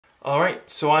Alright,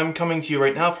 so I'm coming to you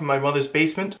right now from my mother's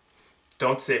basement.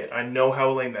 Don't say it, I know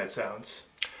how lame that sounds.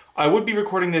 I would be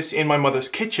recording this in my mother's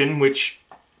kitchen, which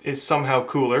is somehow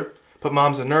cooler, but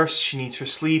Mom's a nurse, she needs her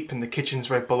sleep, and the kitchen's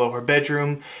right below her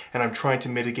bedroom, and I'm trying to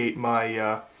mitigate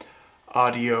my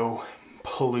audio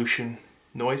pollution.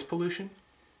 Noise pollution?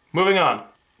 Moving on.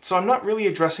 So I'm not really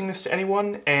addressing this to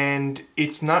anyone, and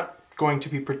it's not going to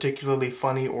be particularly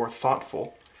funny or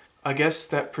thoughtful. I guess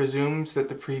that presumes that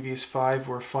the previous 5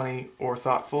 were funny or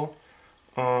thoughtful.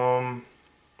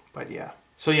 But yeah.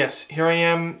 So yes, here I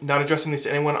am, not addressing this to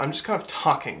anyone, I'm just kind of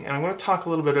talking, and I want to talk a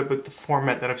little bit about the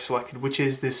format that I've selected, which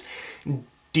is this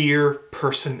Dear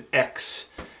Person X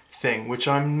thing, which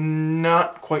I'm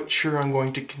not quite sure I'm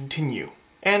going to continue.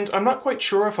 And I'm not quite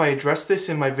sure if I addressed this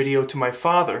in my video to my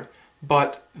father,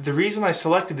 but the reason I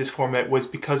selected this format was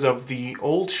because of the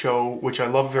old show, which I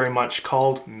love very much,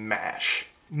 called MASH.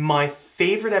 My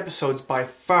favorite episodes by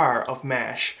far of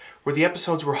MASH were the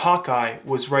episodes where Hawkeye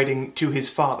was writing to his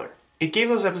father. It gave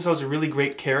those episodes a really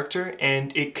great character,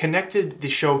 and it connected the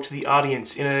show to the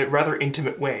audience in a rather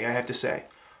intimate way, I have to say.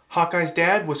 Hawkeye's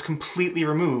dad was completely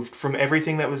removed from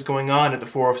everything that was going on at the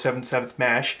 4077th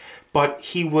MASH, but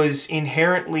he was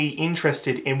inherently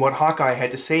interested in what Hawkeye had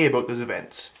to say about those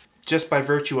events, just by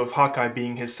virtue of Hawkeye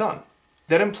being his son.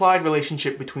 That implied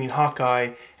relationship between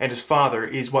Hawkeye and his father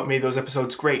is what made those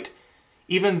episodes great.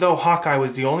 Even though Hawkeye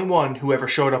was the only one who ever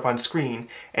showed up on screen,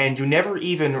 and you never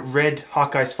even read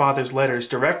Hawkeye's father's letters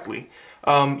directly,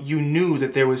 you knew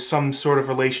that there was some sort of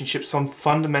relationship, some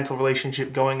fundamental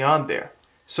relationship going on there.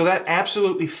 So that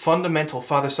absolutely fundamental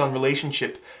father-son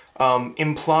relationship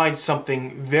implied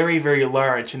something very, very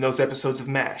large in those episodes of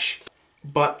MASH.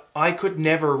 But I could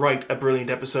never write a brilliant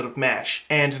episode of MASH,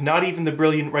 and not even the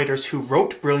brilliant writers who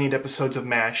wrote brilliant episodes of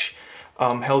MASH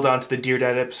held on to the Dear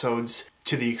Dad episodes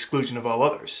to the exclusion of all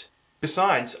others.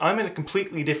 Besides, I'm in a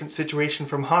completely different situation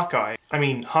from Hawkeye. I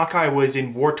mean, Hawkeye was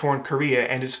in war-torn Korea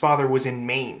and his father was in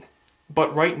Maine.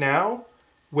 But right now,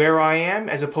 where I am,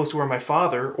 as opposed to where my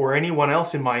father or anyone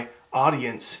else in my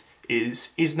audience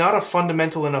is not a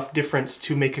fundamental enough difference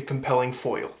to make a compelling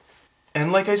foil.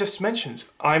 And like I just mentioned,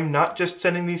 I'm not just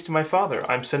sending these to my father,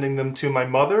 I'm sending them to my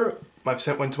mother, I've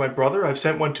sent one to my brother, I've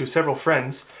sent one to several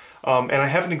friends, and I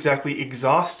haven't exactly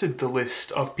exhausted the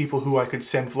list of people who I could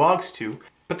send vlogs to,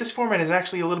 but this format is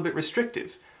actually a little bit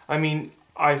restrictive. I mean,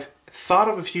 I've thought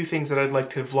of a few things that I'd like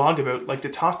to vlog about, like to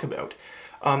talk about,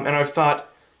 and I've thought,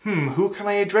 who can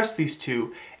I address these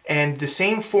to? And the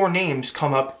same 4 names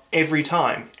come up every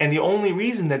time. And the only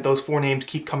reason that those 4 names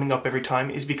keep coming up every time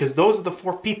is because those are the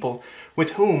 4 people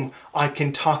with whom I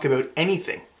can talk about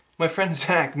anything. My friend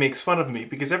Zach makes fun of me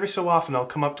because every so often I'll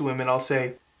come up to him and I'll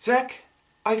say, Zach,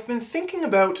 I've been thinking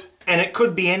about, and it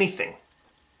could be anything,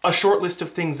 a short list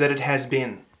of things that it has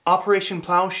been. Operation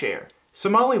Plowshare,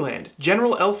 Somaliland,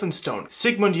 General Elphinstone,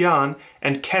 Sigmund Jähn,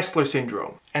 and Kessler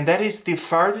Syndrome. And that is the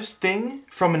farthest thing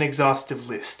from an exhaustive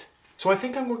list. So I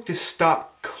think I'm going to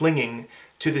stop clinging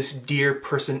to this Dear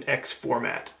Person X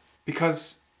format.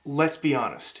 Because, let's be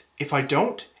honest, if I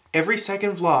don't, every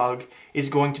second vlog is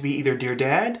going to be either Dear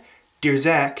Dad, Dear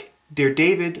Zach, Dear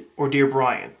David, or Dear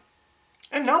Brian.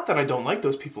 And not that I don't like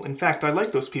those people, in fact I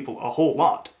like those people a whole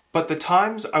lot. But the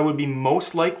times I would be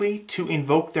most likely to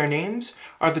invoke their names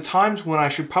are the times when I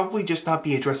should probably just not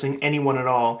be addressing anyone at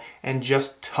all and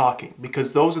just talking,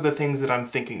 because those are the things that I'm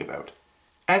thinking about.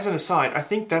 As an aside, I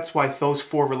think that's why those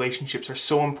 4 relationships are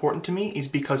so important to me, is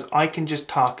because I can just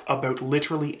talk about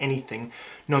literally anything,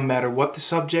 no matter what the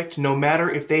subject, no matter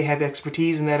if they have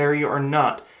expertise in that area or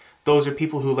not. Those are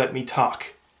people who let me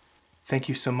talk. Thank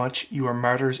you so much. You are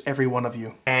martyrs, every one of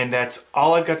you. And that's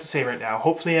all I've got to say right now.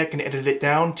 Hopefully I can edit it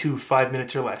down to 5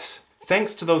 minutes or less.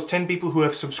 Thanks to those 10 people who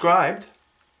have subscribed,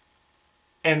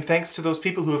 and thanks to those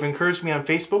people who have encouraged me on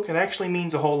Facebook. It actually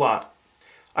means a whole lot.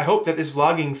 I hope that this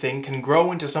vlogging thing can grow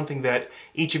into something that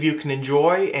each of you can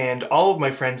enjoy, and all of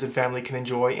my friends and family can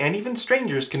enjoy, and even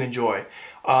strangers can enjoy.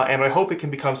 And I hope it can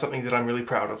become something that I'm really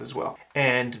proud of as well.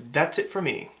 And that's it for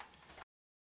me.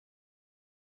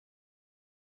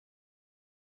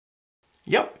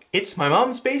 Yep, it's my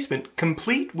mom's basement,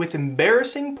 complete with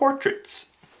embarrassing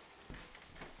portraits.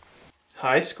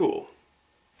 High school.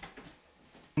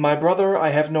 My brother,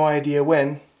 I have no idea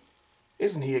when.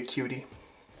 Isn't he a cutie?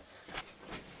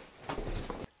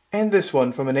 And this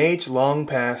one from an age long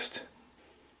past.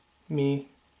 Me,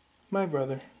 my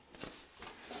brother.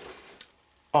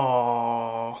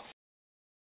 Aww.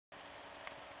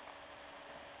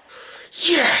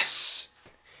 Yes!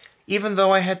 Even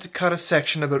though I had to cut a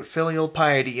section about filial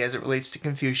piety as it relates to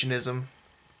Confucianism.